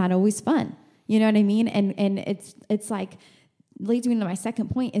it's not always fun. You know what I mean? And it's like, leads me into my second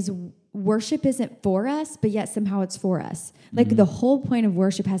point is worship isn't for us, but yet somehow it's for us. Like the whole point of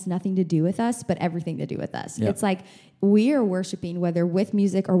worship has nothing to do with us, but everything to do with us. Yep. It's like we are worshiping, whether with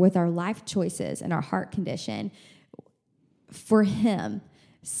music or with our life choices and our heart condition, for him,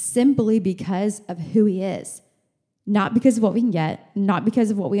 simply because of who he is. Not because of what we can get, not because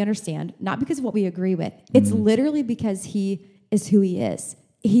of what we understand, not because of what we agree with. It's literally because he is who he is.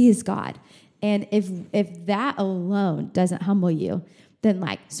 He is God. And if that alone doesn't humble you, then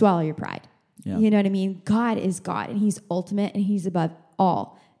like swallow your pride. Yeah. You know what I mean? God is God, and he's ultimate, and he's above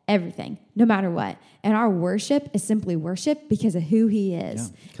all, everything, no matter what. And our worship is simply worship because of who he is.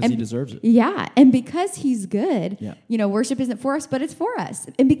 Because he deserves it. Yeah. And because he's good, you know, worship isn't for us, but it's for us.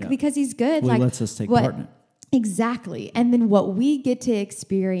 And because he's good, well, he lets us take part in it. Exactly. And then what we get to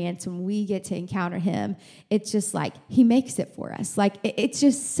experience when we get to encounter him, it's just like he makes it for us. Like it's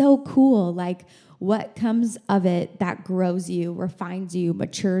just so cool. Like what comes of it that grows you, refines you,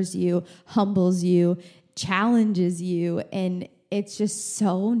 matures you, humbles you, challenges you. And it's just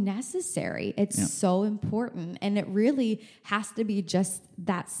so necessary. It's so important. And it really has to be just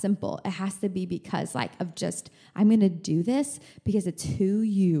that simple. It has to be because like of just, I'm going to do this because it's who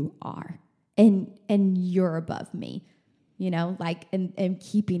you are. And you're above me, you know, like, and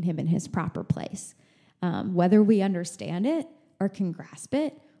keeping him in his proper place, whether we understand it or can grasp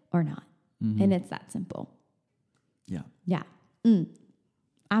it or not. Mm-hmm. And it's that simple. Yeah. Yeah. I'm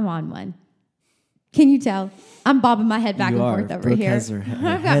on one. Can you tell? I'm bobbing my head back and forth over Brooke here.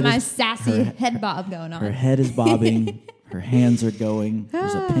 I've got my sassy head bob going on. Her head is bobbing. Her hands are going.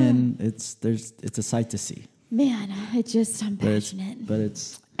 There's a pin. It's a sight to see. Man, I'm passionate. But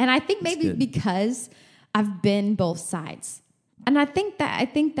it's and I think maybe because I've been both sides. And I think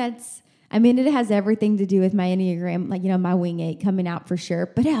that's, I mean, it has everything to do with my Enneagram, like, you know, my wing 8 coming out for sure,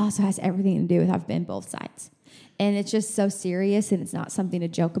 but it also has everything to do with I've been both sides. And it's just so serious, and it's not something to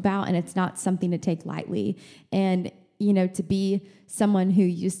joke about, and it's not something to take lightly. And, you know, to be someone who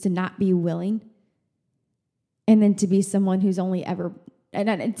used to not be willing, and then to be someone who's only ever, and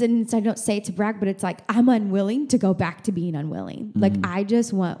I don't say it to brag, but it's like, I'm unwilling to go back to being unwilling. Mm-hmm. Like, I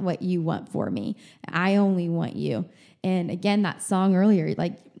just want what you want for me. I only want you. And again, that song earlier,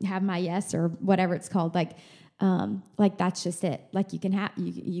 like, have my yes, or whatever it's called, like that's just it. Like, you can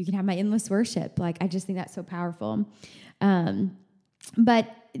have my endless worship. Like, I just think that's so powerful.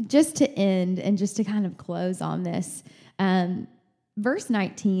 But just to end and just to kind of close on this, verse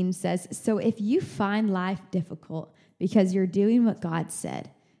 19 says, so if you find life difficult because you're doing what God said,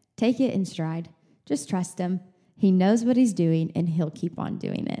 take it in stride. Just trust him. He knows what he's doing, and he'll keep on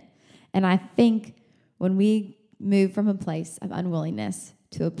doing it. And I think when we move from a place of unwillingness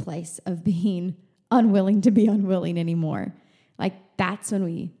to a place of being unwilling to be unwilling anymore, like, that's when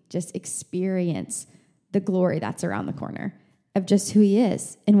we just experience the glory that's around the corner of just who he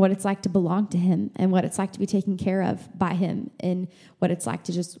is, and what it's like to belong to him, and what it's like to be taken care of by him, and what it's like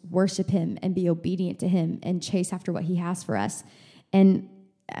to just worship him and be obedient to him and chase after what he has for us. And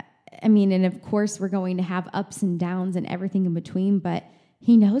I mean, and of course we're going to have ups and downs and everything in between, but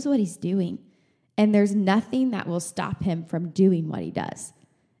he knows what he's doing, and there's nothing that will stop him from doing what he does.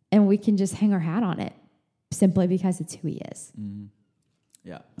 And we can just hang our hat on it simply because it's who he is. Mm-hmm.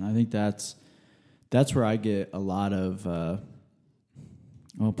 Yeah. And I think that's where I get a lot of,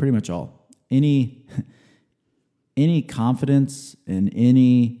 pretty much all. Any confidence and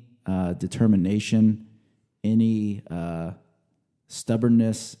any determination, any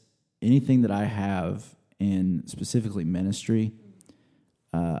stubbornness, anything that I have in specifically ministry,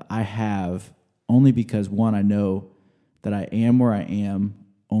 I have only because, one, I know that I am where I am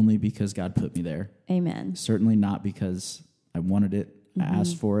only because God put me there. Amen. Certainly not because I wanted it, I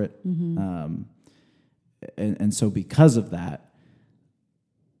asked for it. Mm-hmm. And so because of that,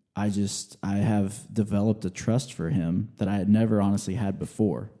 I have developed a trust for him that I had never honestly had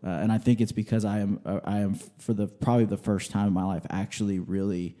before. And I think it's because I am for probably the first time in my life actually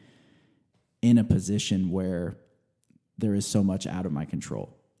really in a position where there is so much out of my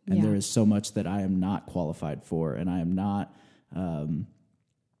control. And there is so much that I am not qualified for, and I am not,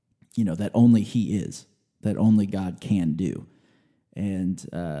 that only he is. that only God can do. And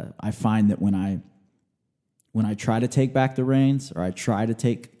I find that when I try to take back the reins, or I try to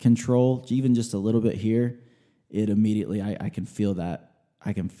take control, even just a little bit here, it immediately I can feel that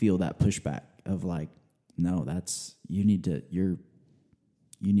pushback of like, no, you need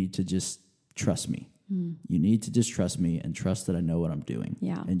to just trust me. You need to just trust me and trust that I know what I'm doing.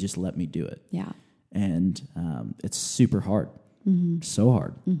 Yeah. And just let me do it. Yeah. And it's super hard. So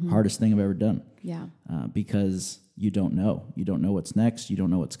hard. Hardest thing I've ever done. Yeah. Because you don't know what's next. You don't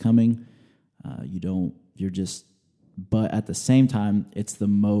know what's coming. But at the same time, it's the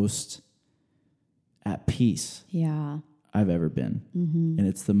most at peace I've ever been. And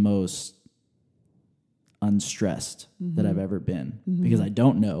it's the most unstressed that I've ever been, because I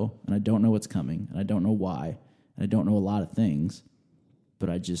don't know, and I don't know what's coming, and I don't know why, and I don't know a lot of things, but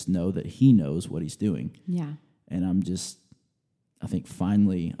I just know that he knows what he's doing. Yeah. And I think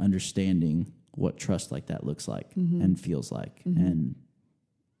finally understanding what trust like that looks like and feels like and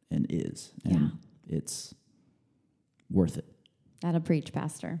is. And it's worth it. That'll preach,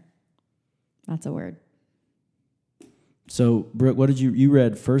 Pastor. That's a word. So, Brooke, what did you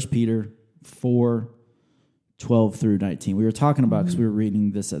read 1 Peter 4:12 through 19. We were talking about, because we were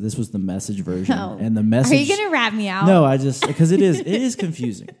reading this. This was the Message version, and the Message. Are you going to wrap me out? No, because it is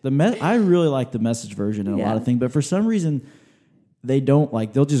confusing. I really like the Message version and a lot of things, but for some reason they don't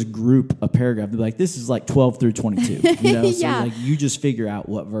they'll just group a paragraph. They're like, this is like 12 through 22. You know, so like you just figure out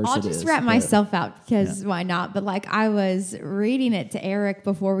what verse it is. I'll just wrap myself out, because why not? But like, I was reading it to Eric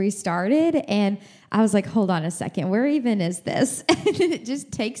before we started, and I was like, hold on a second, where even is this? And it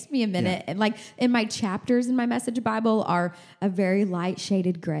just takes me a minute. And like, in my chapters in my Message Bible are a very light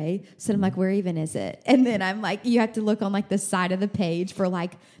shaded gray. So I'm like, where even is it? And then I'm like, you have to look on like the side of the page for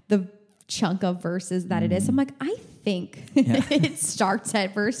like the chunk of verses that it is. I'm like, I think it starts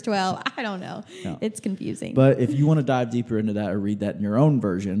at verse 12. I don't know. No. It's confusing. But if you want to dive deeper into that or read that in your own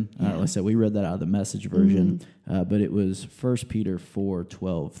version, like I said, we read that out of the Message version, but it was 1 Peter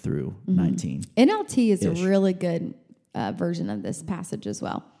 4:12 through 19. NLT is a really good version of this passage as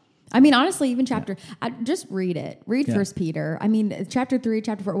well. I mean, honestly, even just read it. Read 1 Peter. I mean, chapter 3,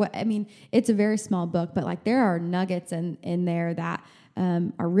 chapter 4. It's a very small book, but like there are nuggets in there that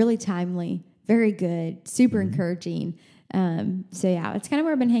are really timely, very good, super encouraging. So yeah, it's kind of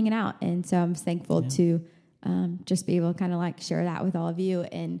where I've been hanging out. And so I'm thankful to just be able to kind of like share that with all of you.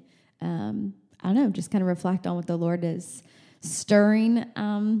 And I don't know, just kind of reflect on what the Lord is stirring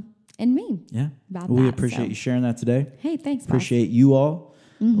in me. Yeah. We appreciate you sharing that today. Hey, thanks. Appreciate you all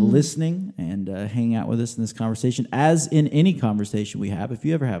listening and hanging out with us in this conversation. As in any conversation we have, if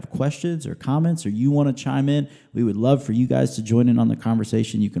you ever have questions or comments or you want to chime in, we would love for you guys to join in on the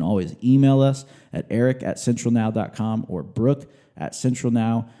conversation. You can always email us at eric@centralnow.com or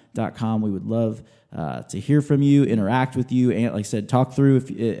brooke@centralnow.com. We would love to hear from you, interact with you, and like I said, talk through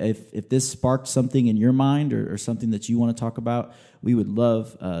if this sparked something in your mind or something that you want to talk about. We would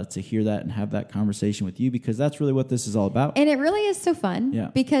love to hear that and have that conversation with you, because that's really what this is all about. And it really is so fun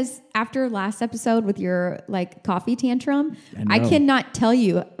because after last episode with your like coffee tantrum, I cannot tell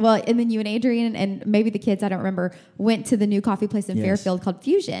you. Well, and then you and Adrian and maybe the kids, I don't remember, went to the new coffee place in Fairfield called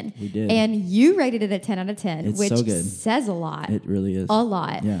Fusion. We did. And you rated it a 10 out of 10, it's which so good. Says a lot. It really is. A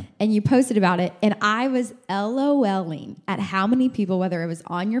lot. Yeah. And you posted about it. And I was LOLing at how many people, whether it was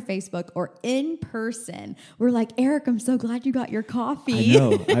on your Facebook or in person, were like, Eric, I'm so glad you got your coffee. I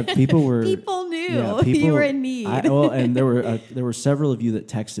know. People knew you were in need. And there were several of you that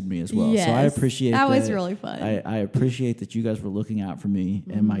texted me as well. Yes, so I appreciate that. That was really fun. I appreciate that you guys were looking out for me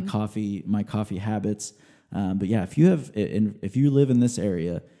and my coffee habits. But yeah, if you live in this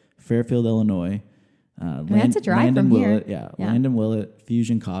area, Fairfield, Illinois, that's a drive Landon from Willett, here. Landon Willett,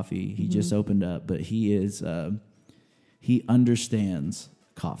 Fusion Coffee. He just opened up, but he understands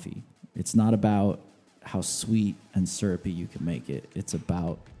coffee. It's not about how sweet and syrupy you can make it. It's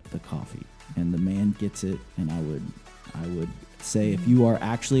about the coffee, and the man gets it. And I would say, if you are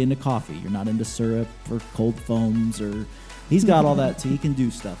actually into coffee, you're not into syrup or cold foams, or he's got all that too. He can do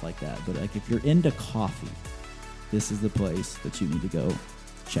stuff like that. But like, if you're into coffee, this is the place that you need to go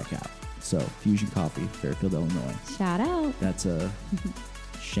check out. So Fusion Coffee, Fairfield, Illinois. Shout out. That's a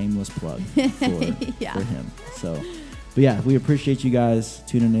shameless plug for him. So, but yeah, we appreciate you guys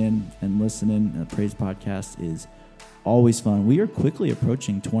tuning in and listening. The Praise Podcast is always fun. We are quickly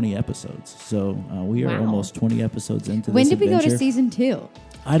approaching 20 episodes. So we are almost 20 episodes into when this did we adventure. go to season 2?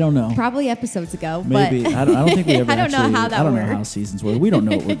 I don't know. Probably episodes ago. Maybe. But I don't think we ever I don't know how that I don't works. know how seasons work. We don't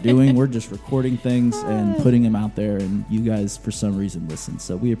know what we're doing. We're just recording things and putting them out there, and you guys, for some reason, listen.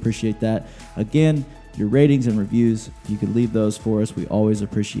 So we appreciate that. Again, your ratings and reviews. If you could leave those for us, we always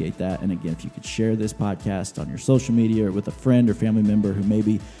appreciate that. And again, if you could share this podcast on your social media or with a friend or family member who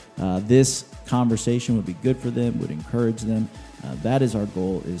maybe this conversation would be good for them, would encourage them. That is our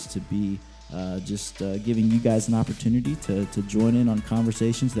goal, is to be giving you guys an opportunity to join in on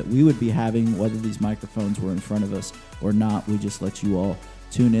conversations that we would be having, whether these microphones were in front of us or not. We just let you all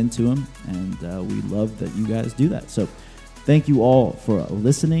tune into them, and we love that you guys do that. So thank you all for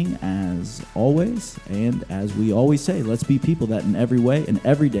listening, as always. And as we always say, let's be people that in every way and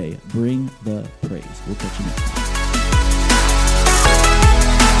every day bring the praise. We'll catch you next time.